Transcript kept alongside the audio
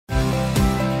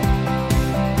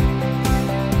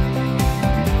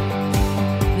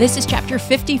This is Chapter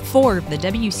 54 of the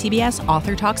WCBS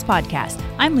Author Talks podcast.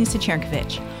 I'm Lisa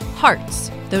Chernkovich. Hearts,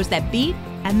 those that beat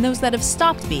and those that have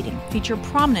stopped beating, feature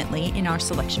prominently in our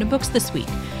selection of books this week.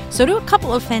 So do a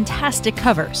couple of fantastic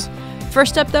covers.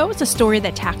 First up, though, is a story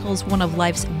that tackles one of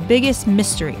life's biggest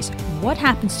mysteries: what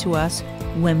happens to us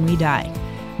when we die?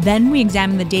 Then we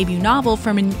examine the debut novel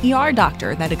from an ER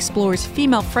doctor that explores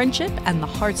female friendship and the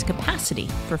heart's capacity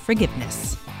for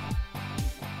forgiveness.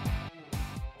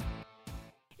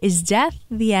 Is death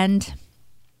the end?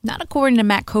 Not according to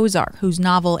Matt Kozar, whose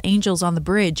novel Angels on the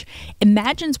Bridge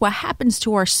imagines what happens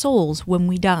to our souls when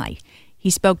we die.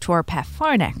 He spoke to our Pat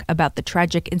Farnack about the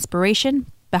tragic inspiration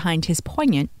behind his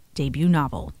poignant debut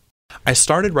novel. I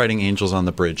started writing Angels on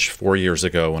the Bridge 4 years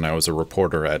ago when I was a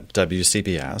reporter at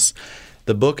WCBS.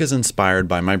 The book is inspired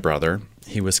by my brother.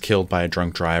 He was killed by a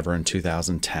drunk driver in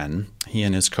 2010. He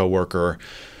and his coworker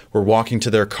were walking to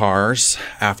their cars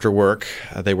after work.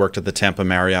 They worked at the Tampa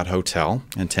Marriott Hotel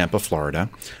in Tampa, Florida.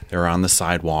 They were on the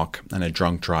sidewalk, and a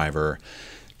drunk driver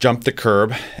jumped the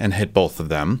curb and hit both of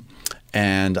them.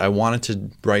 And I wanted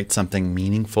to write something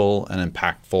meaningful and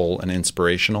impactful and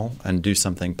inspirational and do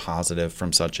something positive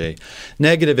from such a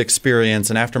negative experience.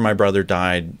 And after my brother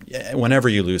died, whenever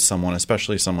you lose someone,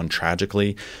 especially someone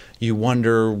tragically, you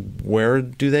wonder, where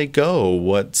do they go?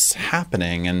 What's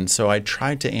happening? And so I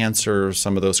tried to answer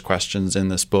some of those questions in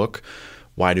this book.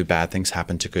 Why do bad things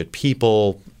happen to good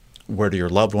people? Where do your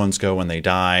loved ones go when they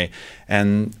die?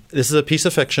 And this is a piece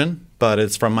of fiction, but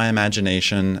it's from my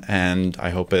imagination, and I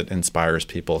hope it inspires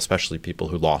people, especially people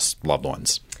who lost loved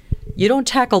ones. You don't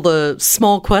tackle the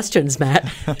small questions,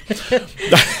 Matt.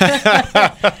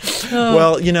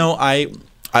 Well, you know,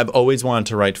 I've always wanted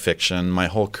to write fiction. My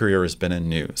whole career has been in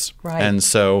news. Right. And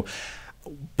so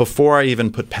before I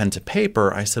even put pen to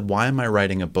paper, I said, why am I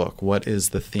writing a book? What is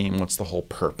the theme? What's the whole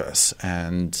purpose?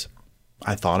 And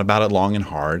I thought about it long and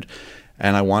hard,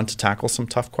 and I wanted to tackle some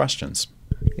tough questions.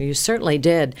 You certainly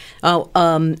did.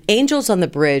 Angels on the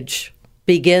Bridge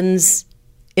begins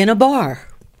in a bar.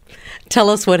 Tell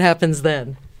us what happens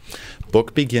then.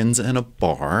 Book begins in a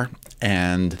bar,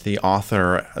 and the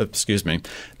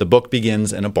book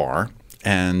begins in a bar,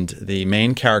 and the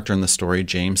main character in the story,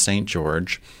 James St.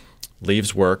 George,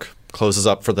 leaves work, closes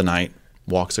up for the night,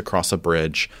 walks across a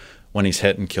bridge when he's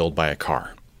hit and killed by a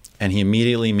car. And he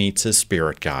immediately meets his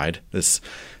spirit guide, this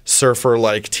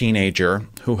surfer-like teenager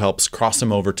who helps cross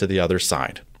him over to the other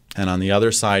side. And on the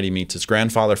other side, he meets his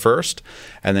grandfather first,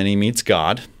 and then he meets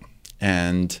God.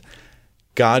 And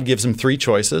God gives him three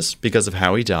choices because of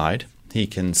how he died. He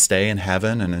can stay in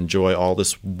heaven and enjoy all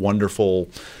this wonderful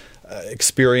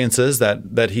experiences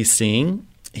that he's seeing.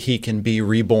 He can be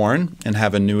reborn and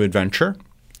have a new adventure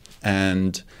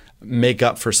and make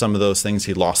up for some of those things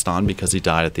he lost on because he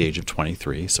died at the age of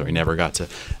 23, so he never got to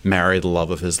marry the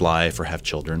love of his life or have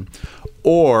children.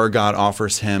 Or God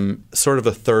offers him sort of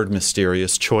a third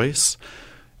mysterious choice,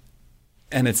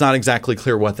 and it's not exactly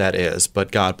clear what that is,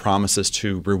 but God promises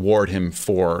to reward him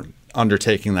for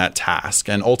undertaking that task.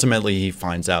 And ultimately he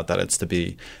finds out that it's to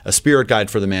be a spirit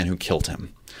guide for the man who killed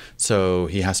him. So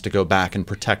he has to go back and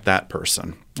protect that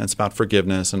person. It's about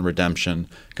forgiveness and redemption,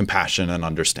 compassion and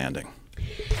understanding.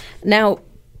 Now,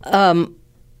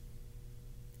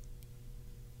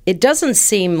 it doesn't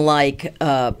seem like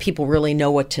people really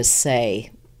know what to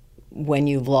say when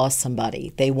you've lost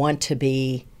somebody. They want to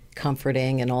be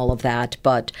comforting and all of that,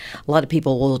 but a lot of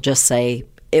people will just say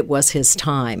it was his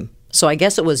time. So I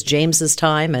guess it was James's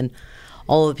time, and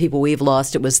all of the people we've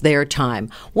lost, it was their time.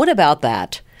 What about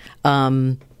that?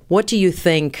 What do you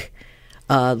think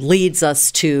leads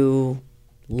us to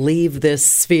leave this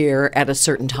sphere at a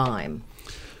certain time?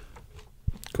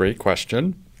 Great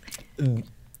question.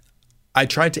 I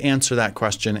tried to answer that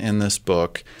question in this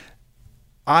book.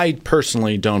 I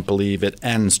personally don't believe it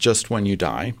ends just when you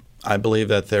die. I believe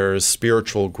that there's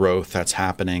spiritual growth that's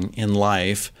happening in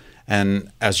life, and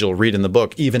as you'll read in the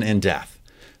book, even in death.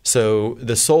 So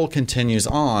the soul continues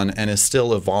on and is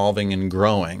still evolving and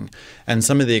growing. And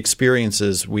some of the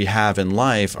experiences we have in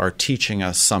life are teaching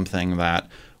us something that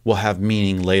will have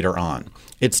meaning later on.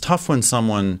 It's tough when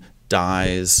someone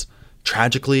dies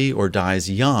tragically or dies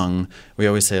young. We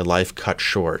always say a life cut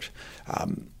short.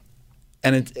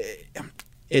 And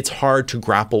it's hard to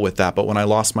grapple with that. But when I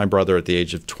lost my brother at the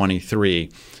age of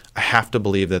 23, I have to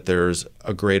believe that there's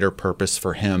a greater purpose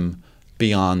for him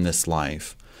beyond this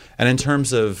life. And in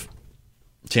terms of,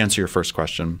 to answer your first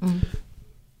question,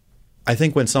 I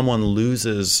think when someone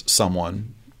loses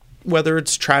someone, whether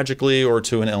it's tragically or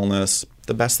to an illness,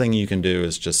 the best thing you can do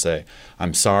is just say,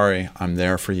 I'm sorry, I'm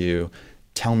there for you,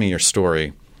 tell me your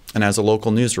story. And as a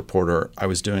local news reporter, I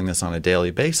was doing this on a daily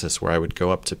basis where I would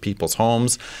go up to people's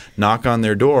homes, knock on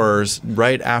their doors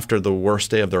right after the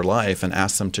worst day of their life and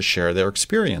ask them to share their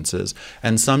experiences.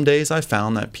 And some days I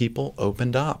found that people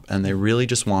opened up and they really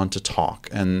just wanted to talk.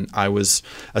 And I was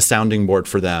a sounding board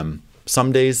for them.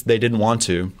 Some days they didn't want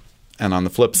to. And on the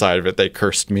flip side of it, they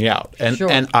cursed me out. And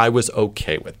Sure. and I was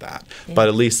okay with that. Yeah. But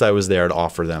at least I was there to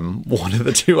offer them one of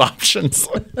the two options.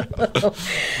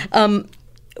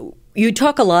 You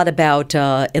talk a lot about,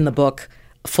 in the book,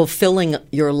 fulfilling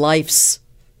your life's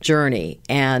journey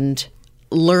and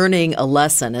learning a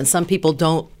lesson. And some people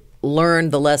don't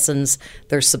learn the lessons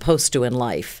they're supposed to in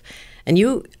life. And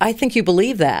I think you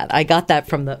believe that. I got that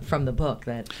from the book.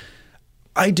 That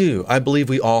I do. I believe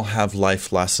we all have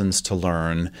life lessons to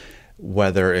learn,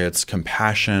 whether it's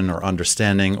compassion or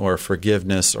understanding or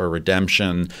forgiveness or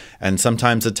redemption. And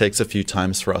sometimes it takes a few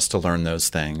times for us to learn those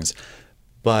things.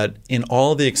 But in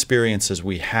all the experiences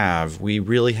we have, we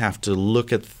really have to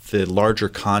look at the larger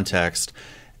context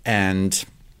and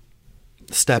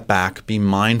step back, be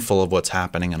mindful of what's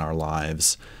happening in our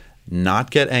lives,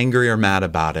 not get angry or mad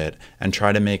about it, and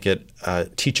try to make it a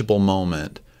teachable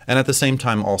moment. And at the same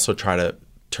time, also try to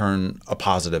turn a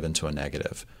positive into a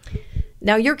negative.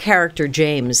 Now, your character,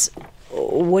 James,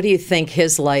 what do you think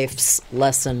his life's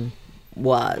lesson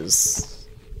was?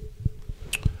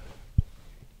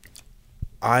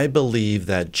 I believe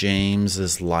that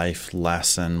James's life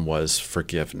lesson was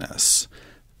forgiveness,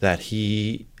 that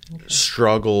he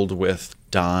struggled with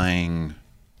dying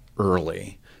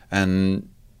early. And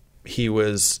he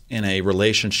was in a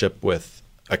relationship with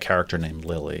a character named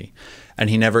Lily,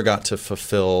 and he never got to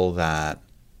fulfill that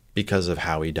because of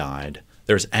how he died.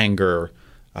 There's anger,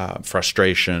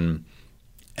 frustration,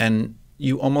 and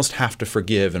you almost have to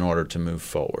forgive in order to move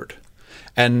forward.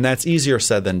 And that's easier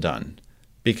said than done,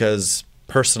 because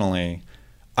personally,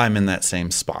 I'm in that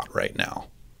same spot right now.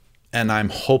 And I'm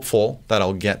hopeful that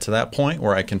I'll get to that point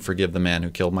where I can forgive the man who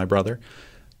killed my brother.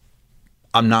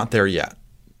 I'm not there yet,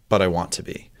 but I want to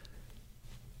be.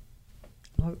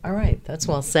 All right. That's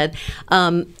well said.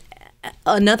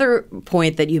 Another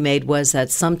point that you made was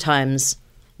that sometimes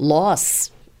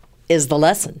loss is the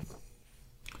lesson.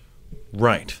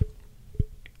 Right.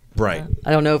 Right.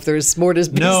 I don't know if there's more to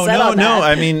be said on that. No.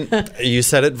 I mean, you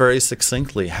said it very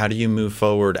succinctly. How do you move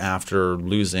forward after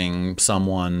losing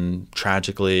someone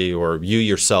tragically, or you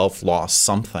yourself lost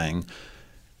something?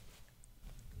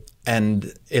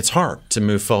 And it's hard to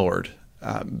move forward,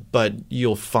 but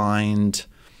you'll find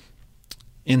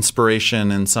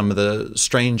inspiration in some of the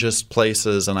strangest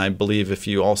places. And I believe if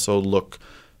you also look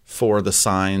for the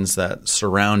signs that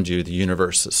surround you, the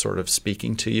universe is sort of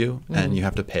speaking to you, and you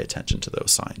have to pay attention to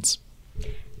those signs.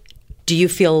 Do you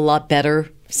feel a lot better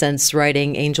since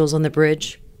writing Angels on the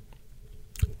Bridge?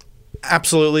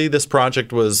 Absolutely. This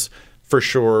project was for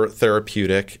sure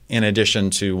therapeutic, in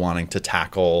addition to wanting to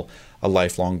tackle a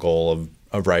lifelong goal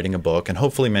of writing a book, and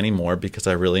hopefully many more, because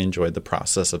I really enjoyed the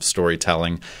process of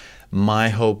storytelling. My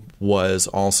hope was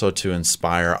also to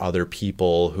inspire other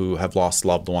people who have lost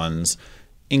loved ones,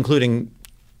 including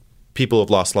people who have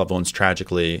lost loved ones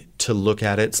tragically, to look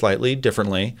at it slightly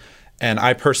differently. And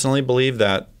I personally believe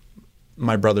that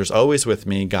my brother's always with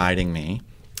me, guiding me,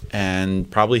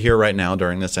 and probably here right now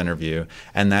during this interview,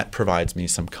 and that provides me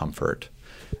some comfort.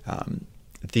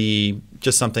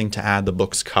 Just something to add, the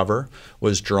book's cover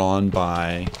was drawn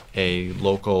by a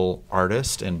local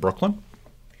artist in Brooklyn.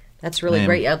 That's really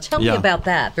great. Tell me about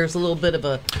that. There's a little bit of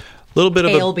a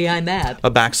tale behind that. A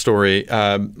backstory.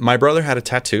 My brother had a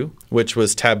tattoo, which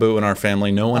was taboo in our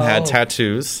family. No one had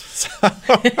tattoos.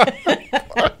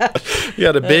 He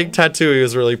had a big tattoo he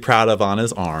was really proud of on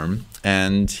his arm,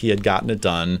 and he had gotten it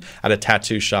done at a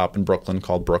tattoo shop in Brooklyn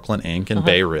called Brooklyn Ink in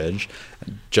Bay Ridge.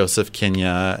 Joseph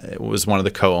Kinya was one of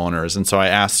the co-owners, and so I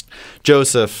asked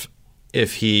Joseph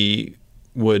if he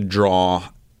would draw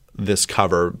this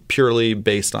cover purely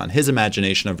based on his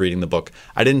imagination of reading the book.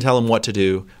 I didn't tell him what to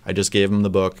do. I just gave him the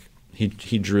book. He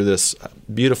drew this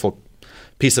beautiful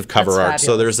piece of cover art. Fabulous.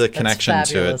 So there's a connection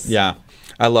to it. Yeah,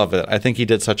 I love it. I think he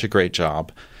did such a great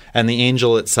job. And the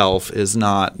angel itself is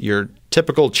not your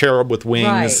typical cherub with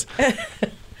wings. Right.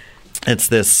 It's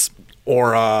this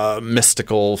aura,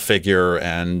 mystical figure,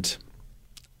 and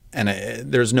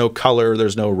there's no color,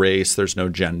 there's no race, there's no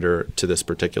gender to this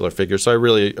particular figure. So I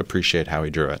really appreciate how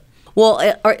he drew it. Well,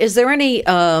 is there any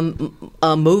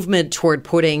movement toward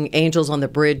putting Angels on the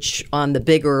Bridge on the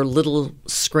big or little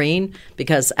screen?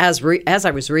 Because as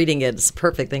I was reading it, it's a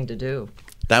perfect thing to do.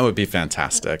 That would be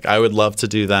fantastic. I would love to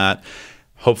do that.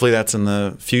 Hopefully that's in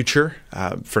the future.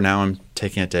 For now, I'm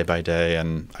taking it day by day,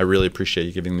 and I really appreciate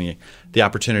you giving me the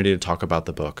opportunity to talk about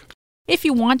the book. If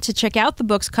you want to check out the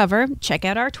book's cover, check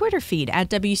out our Twitter feed at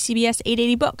WCBS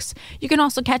 880 Books. You can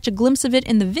also catch a glimpse of it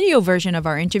in the video version of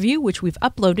our interview, which we've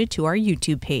uploaded to our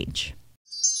YouTube page.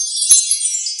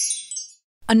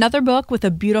 Another book with a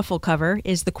beautiful cover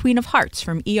is The Queen of Hearts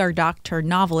from ER Doctor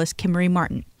novelist Kimmery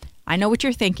Martin. I know what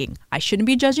you're thinking. I shouldn't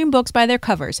be judging books by their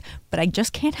covers, but I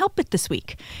just can't help it this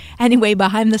week. Anyway,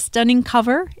 behind the stunning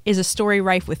cover is a story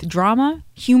rife with drama,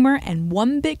 humor, and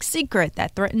one big secret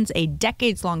that threatens a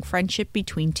decades-long friendship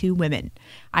between two women.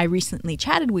 I recently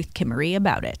chatted with Kimmery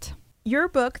about it. Your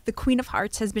book, The Queen of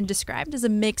Hearts, has been described as a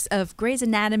mix of Grey's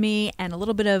Anatomy and a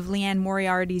little bit of Leanne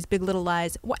Moriarty's Big Little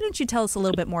Lies. Why don't you tell us a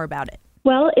little bit more about it?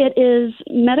 Well, it is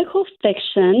medical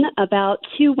fiction about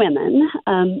two women.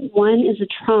 One is a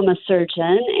trauma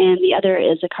surgeon and the other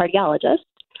is a cardiologist.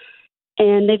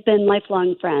 And they've been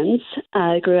lifelong friends,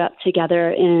 grew up together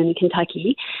in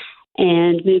Kentucky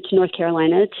and moved to North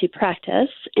Carolina to practice.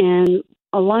 And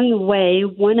along the way,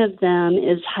 one of them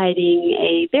is hiding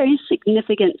a very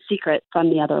significant secret from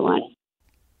the other one.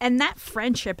 And that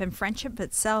friendship and friendship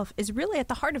itself is really at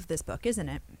the heart of this book, isn't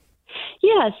it?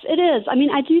 Yes, it is. I mean,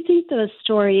 I do think the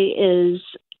story is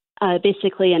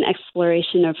basically an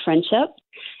exploration of friendship.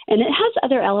 And it has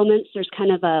other elements. There's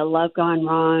kind of a love gone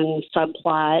wrong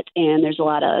subplot, and there's a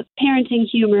lot of parenting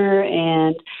humor,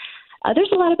 and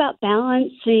there's a lot about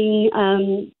balancing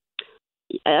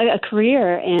a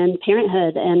career and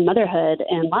parenthood and motherhood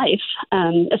and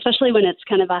life, especially when it's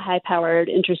kind of a high-powered,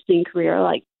 interesting career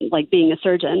like being a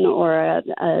surgeon or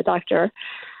a doctor.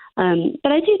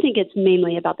 But I do think it's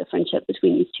mainly about the friendship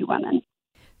between these two women.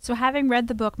 So having read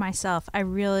the book myself, I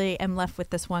really am left with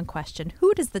this one question.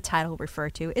 Who does the title refer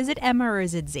to? Is it Emma or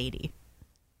is it Zadie?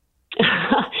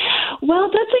 Well,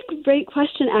 that's a great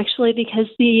question, actually, because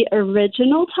the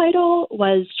original title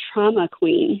was Trauma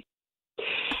Queen.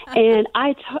 And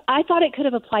I thought it could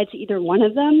have applied to either one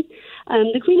of them.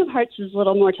 The Queen of Hearts is a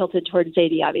little more tilted towards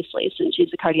Zadie, obviously, since she's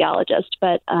a cardiologist.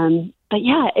 But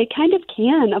yeah, it kind of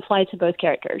can apply to both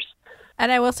characters.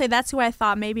 And I will say that's who I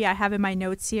thought maybe I have in my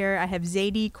notes here. I have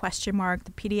Zadie, ?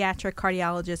 The pediatric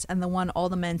cardiologist, and the one all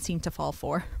the men seem to fall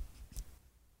for.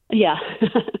 Yeah.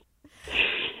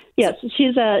 Yes,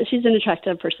 she's an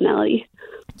attractive personality.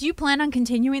 Do you plan on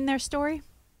continuing their story?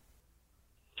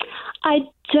 I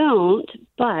don't,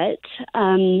 but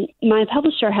my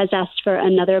publisher has asked for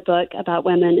another book about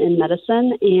women in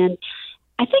medicine, and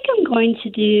I think I'm going to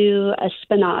do a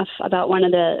spinoff about one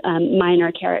of the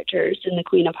minor characters in The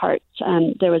Queen of Hearts.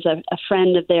 There was a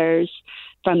friend of theirs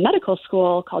from medical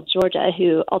school called Georgia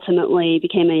who ultimately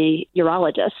became a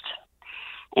urologist,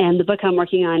 and the book I'm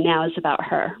working on now is about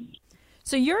her.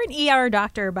 So you're an ER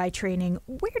doctor by training.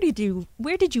 Where did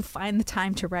you find the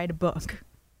time to write a book?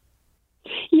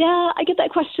 Yeah, I get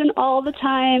that question all the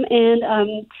time.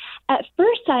 And at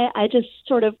first, I just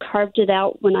sort of carved it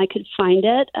out when I could find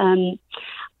it,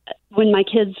 when my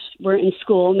kids were in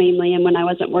school mainly and when I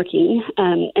wasn't working.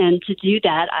 And to do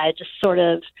that, I just sort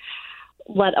of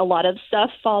let a lot of stuff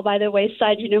fall by the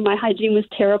wayside. You know, my hygiene was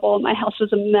terrible. My house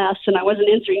was a mess and I wasn't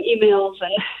answering emails.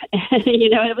 And you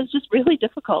know, it was just really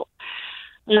difficult.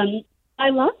 I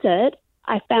loved it.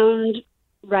 I found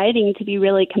writing to be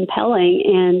really compelling.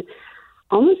 And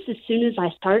almost as soon as I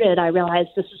started, I realized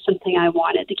this is something I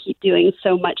wanted to keep doing,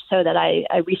 so much so that I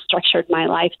restructured my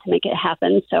life to make it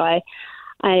happen. So I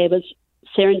was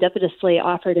serendipitously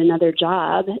offered another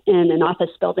job in an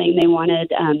office building. They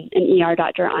wanted an ER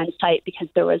doctor on site because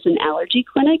there was an allergy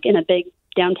clinic in a big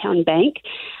downtown bank,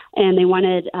 and they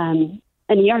wanted an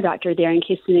ER doctor there in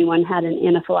case anyone had an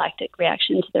anaphylactic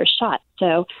reaction to their shot.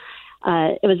 So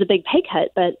it was a big pay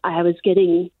cut, but I was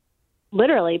getting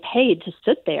literally paid to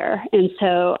sit there. And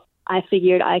so I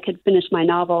figured I could finish my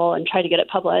novel and try to get it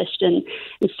published and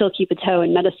still keep a toe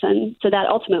in medicine. So that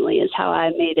ultimately is how I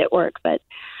made it work. But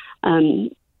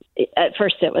at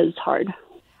first it was hard.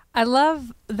 I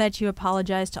love that you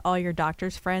apologize to all your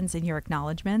doctor's friends in your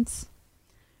acknowledgments.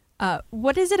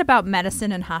 What is it about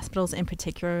medicine and hospitals in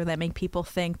particular that make people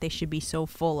think they should be so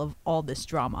full of all this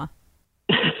drama?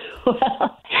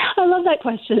 Well, I love that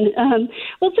question.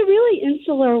 Well, it's a really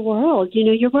insular world. You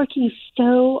know, you're working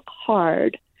so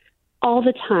hard all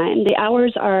the time. The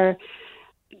hours are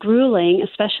grueling,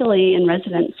 especially in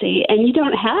residency, and you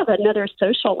don't have another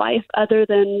social life other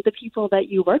than the people that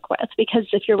you work with. Because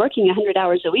if you're working 100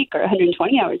 hours a week or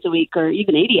 120 hours a week or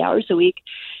even 80 hours a week,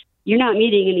 you're not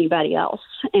meeting anybody else.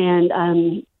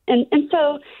 And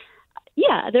so,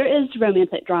 yeah, there is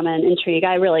romantic drama and intrigue.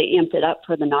 I really amped it up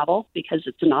for the novel because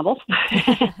it's a novel.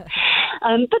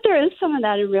 But there is some of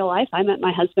that in real life. I met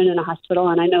my husband in a hospital,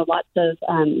 and I know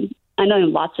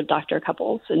lots of doctor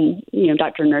couples and, you know,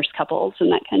 doctor-nurse couples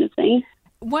and that kind of thing.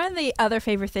 One of the other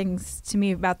favorite things to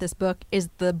me about this book is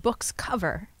the book's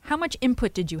cover. How much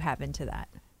input did you have into that?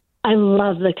 I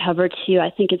love the cover, too.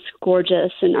 I think it's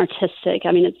gorgeous and artistic.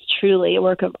 I mean, it's truly a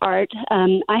work of art.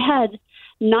 I had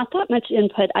not that much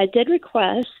input. I did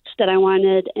request that I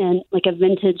wanted a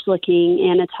vintage-looking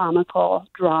anatomical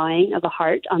drawing of a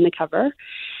heart on the cover.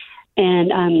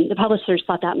 And the publishers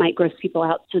thought that might gross people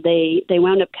out, so they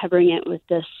wound up covering it with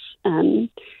this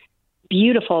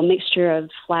beautiful mixture of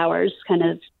flowers, kind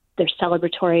of they're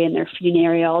celebratory and they're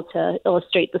funereal to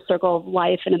illustrate the circle of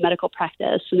life in a medical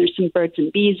practice. And there's some birds and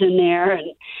bees in there,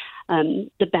 and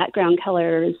the background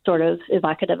color is sort of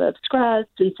evocative of Scrubs.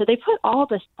 And so they put all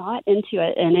this thought into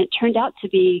it, and it turned out to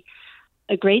be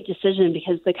a great decision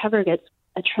because the cover gets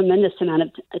a tremendous amount of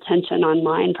attention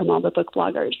online from all the book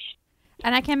bloggers.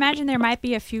 And I can imagine there might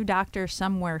be a few doctors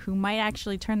somewhere who might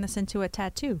actually turn this into a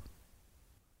tattoo.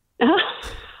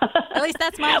 At least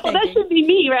that's my thinking. Well, that should be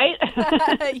me, right?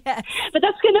 Yes. But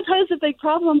that's going to pose a big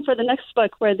problem for the next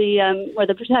book where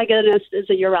the protagonist is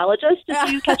a urologist,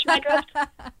 if you catch my drift.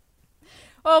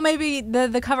 Well, maybe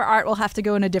the cover art will have to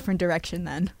go in a different direction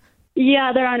then.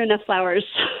 Yeah, there aren't enough flowers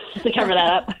to cover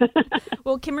that up.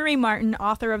 Well, Kimmery Martin,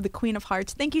 author of The Queen of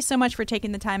Hearts, thank you so much for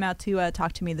taking the time out to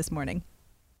talk to me this morning.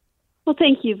 Well,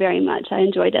 thank you very much. I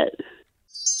enjoyed it.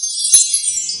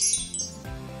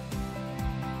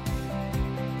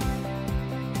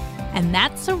 And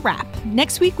that's a wrap.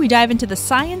 Next week, we dive into the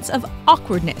science of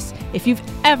awkwardness. If you've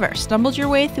ever stumbled your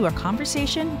way through a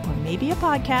conversation or maybe a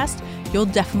podcast, you'll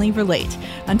definitely relate.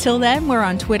 Until then, we're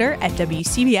on Twitter at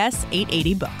WCBS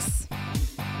 880 Books.